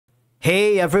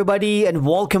Hey everybody, and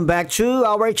welcome back to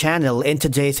our channel. In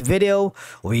today's video,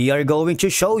 we are going to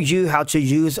show you how to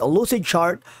use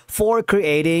Lucidchart for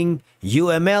creating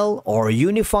UML or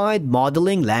Unified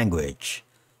Modeling Language.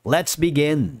 Let's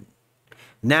begin.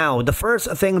 Now, the first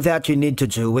thing that you need to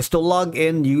do is to log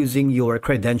in using your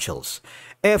credentials.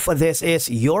 If this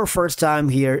is your first time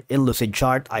here in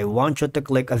Lucidchart, I want you to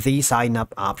click the sign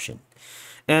up option.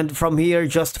 And from here,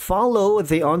 just follow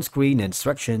the on-screen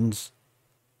instructions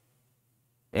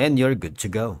and you're good to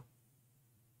go.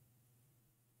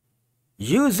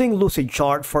 Using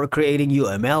Lucidchart for creating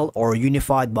UML or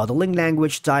Unified Modeling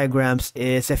Language diagrams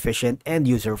is efficient and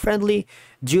user-friendly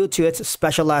due to its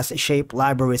specialized shape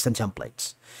libraries and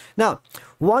templates. Now,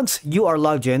 once you are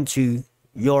logged into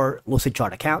your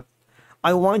Lucidchart account,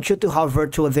 I want you to hover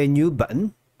to the New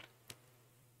button,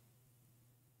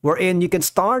 wherein you can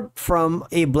start from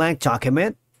a blank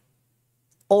document,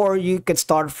 or you can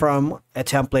start from a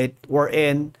template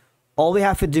wherein all we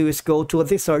have to do is go to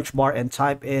the search bar and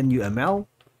type in UML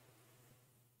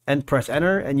and press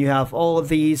enter, and you have all of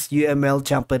these UML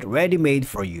template ready-made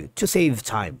for you to save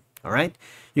time. All right,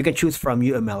 you can choose from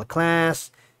UML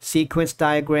class, sequence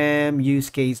diagram, use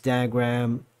case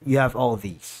diagram. You have all of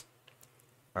these.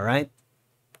 All right,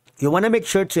 you want to make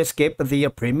sure to skip the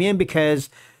premium because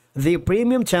the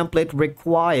premium template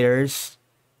requires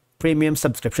premium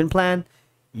subscription plan.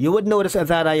 You would notice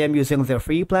that I am using the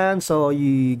free plan, so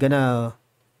you're gonna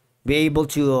be able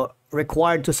to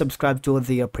required to subscribe to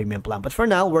the premium plan. But for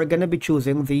now, we're gonna be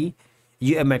choosing the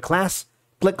UML class.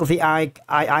 Click the eye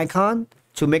icon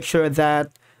to make sure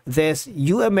that this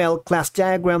UML class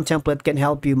diagram template can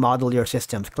help you model your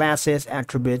system's classes,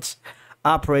 attributes,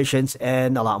 operations,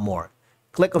 and a lot more.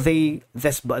 Click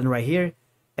this button right here,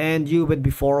 and you would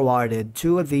be forwarded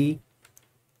to the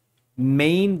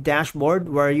main dashboard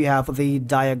where you have the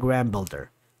diagram builder.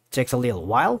 It takes a little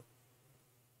while,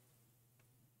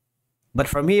 but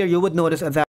from here you would notice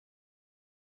that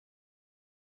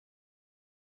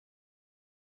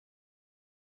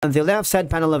on the left side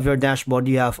panel of your dashboard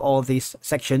you have all these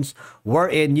sections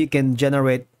wherein you can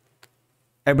generate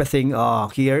everything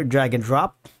here, drag and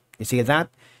drop. You see that?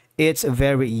 It's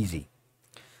very easy.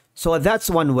 So that's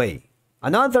one way.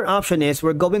 Another option is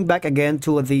we're going back again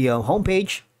to the home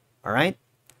page. All right,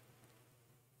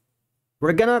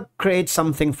 we're gonna create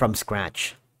something from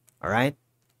scratch. All right,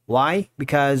 why?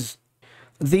 Because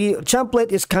the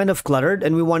template is kind of cluttered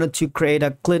and we wanted to create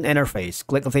a clean interface.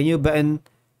 Click the new button,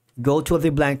 go to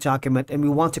the blank document, and we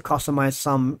want to customize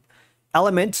some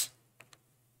elements.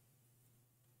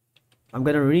 I'm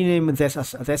gonna rename this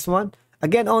as this one.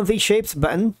 Again, on the shapes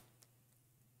button,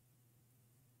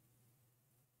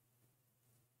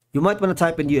 you might want to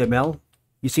type in UML.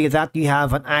 You see that you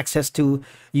have an access to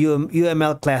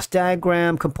UML class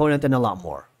diagram, component, and a lot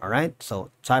more. All right,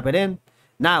 so type it in.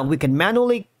 Now we can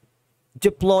manually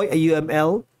deploy a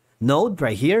UML node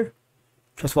right here,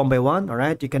 just one by one. All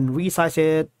right, you can resize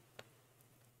it.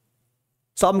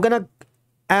 So I'm gonna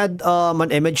add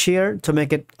an image here to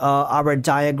make it our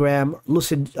diagram,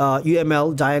 Lucid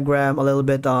UML diagram, a little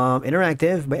bit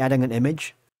interactive by adding an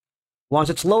image.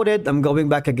 Once it's loaded, I'm going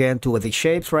back again to the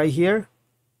shapes right here.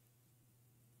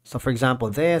 So for example,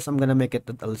 this, I'm going to make it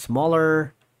a little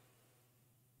smaller.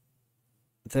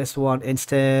 This one,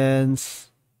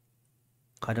 instance,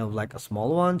 kind of like a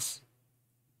small ones.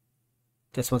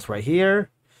 This one's right here.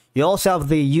 You also have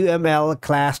the UML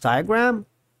class diagram.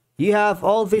 You have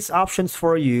all these options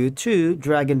for you to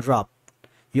drag and drop.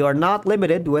 You are not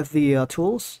limited with the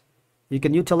tools. You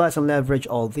can utilize and leverage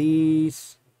all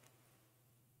these.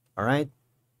 All right.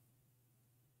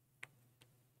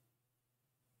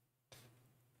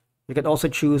 You can also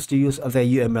choose to use the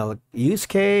UML use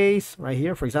case right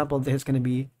here. For example, this is going to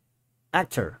be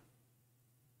actor.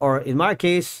 Or in my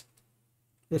case,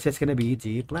 this is going to be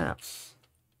deep labs.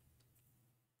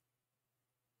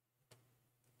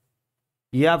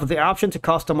 You have the option to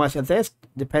customize this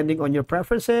depending on your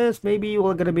preferences. Maybe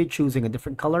you're going to be choosing a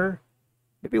different color.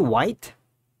 Maybe white.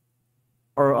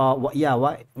 Or yeah,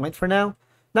 white for now.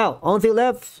 Now, on the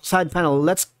left side panel,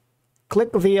 let's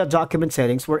click the document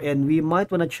settings wherein we might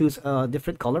want to choose a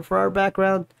different color for our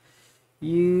background.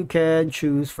 You can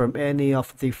choose from any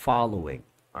of the following.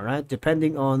 All right,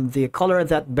 depending on the color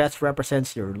that best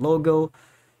represents your logo,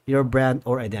 your brand,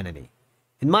 or identity.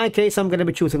 In my case, I'm going to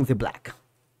be choosing the black.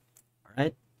 All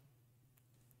right.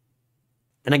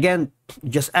 And again,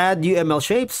 just add UML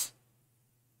shapes.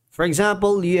 For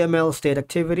example, UML state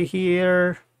activity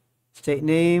here, state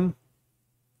name.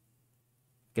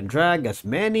 You can drag as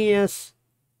many as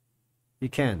you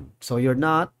can. So you're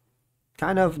not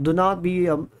do not be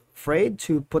afraid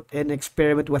to put an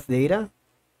experiment with data.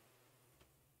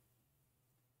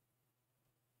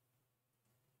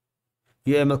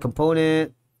 UML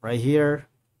component right here.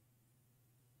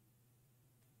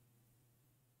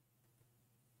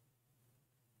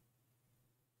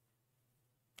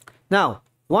 Now,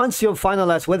 once you've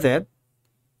finalized with it,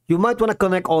 you might want to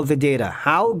connect all the data.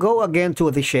 How? Go again to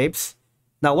the shapes.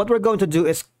 Now, what we're going to do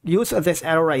is use this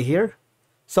arrow right here.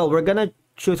 So we're going to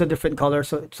choose a different color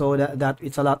so that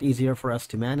it's a lot easier for us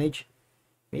to manage.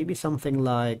 Maybe something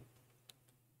like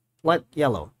light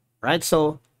yellow, right?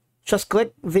 So just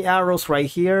click the arrows right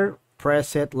here,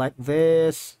 press it like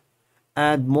this,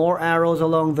 add more arrows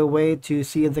along the way to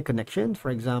see the connection.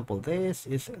 For example, this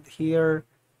is here.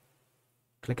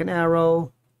 Click an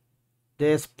arrow,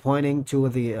 this pointing to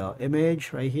the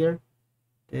image right here.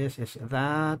 This is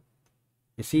that.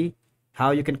 You see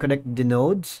how you can connect the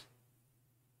nodes.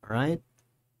 All right,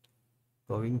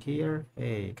 going here.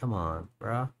 Hey, come on,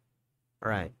 bruh. All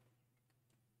right,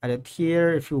 add it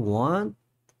here if you want.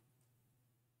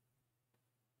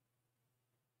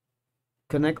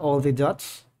 Connect all the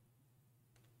dots.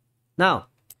 Now,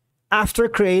 after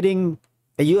creating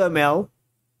a UML,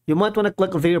 you might want to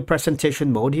click the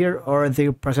presentation mode here or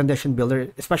the presentation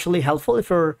builder, especially helpful if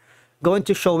you're going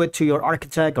to show it to your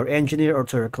architect or engineer or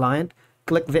to your client.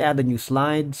 Click the add a new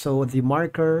slide. So the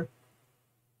marker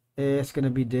is going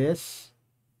to be this.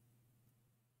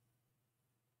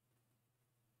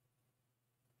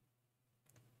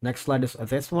 Next slide is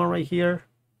this one right here.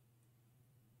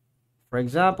 For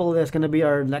example, there's going to be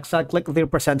our next slide. Click the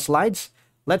present slides.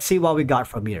 Let's see what we got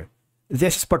from here.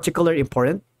 This is particularly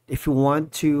important if you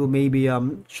want to maybe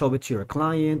show it to your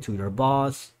client, to your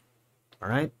boss. All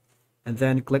right, and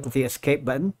then click the escape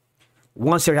button.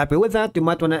 Once you're happy with that, you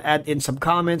might want to add in some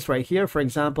comments right here. For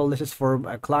example, this is for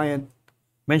a client.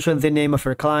 Mention the name of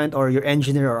your client or your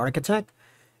engineer or architect,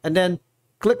 and then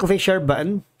click the share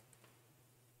button.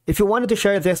 If you wanted to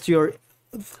share this to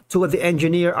the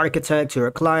engineer, architect, to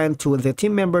your client, to the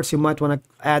team members, you might want to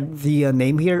add the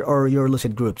name here or your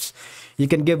Lucid groups. You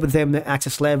can give them the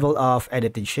access level of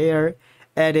edit and share,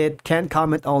 edit, can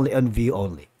comment only, and view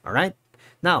only. All right.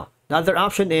 Now, the other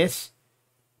option is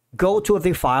go to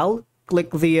the file,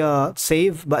 click the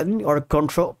save button or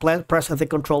press the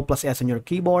Control plus S on your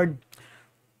keyboard.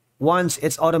 Once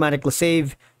it's automatically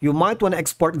saved, you might want to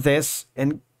export this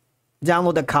and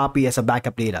download a copy as a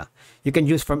backup data. You can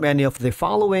use from any of the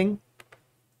following.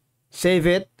 Save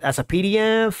it as a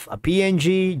PDF, a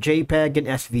PNG, JPEG, and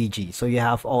SVG. So you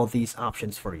have all these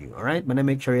options for you. All right, but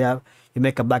make sure you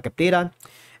make a backup data.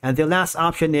 And the last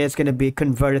option is going to be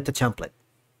converted to template.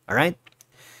 All right.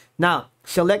 Now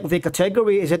select the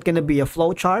category. Is it going to be a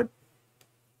flowchart?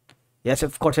 Yes,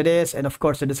 of course it is. And of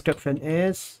course the description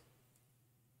is.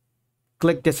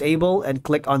 Click disable and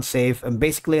click on save, and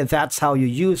basically that's how you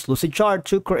use Lucidchart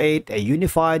to create a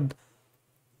unified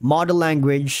model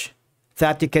language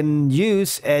that you can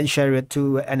use and share it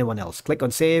to anyone else. Click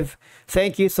on save.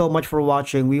 Thank you so much for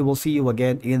watching. We will see you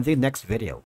again in the next video.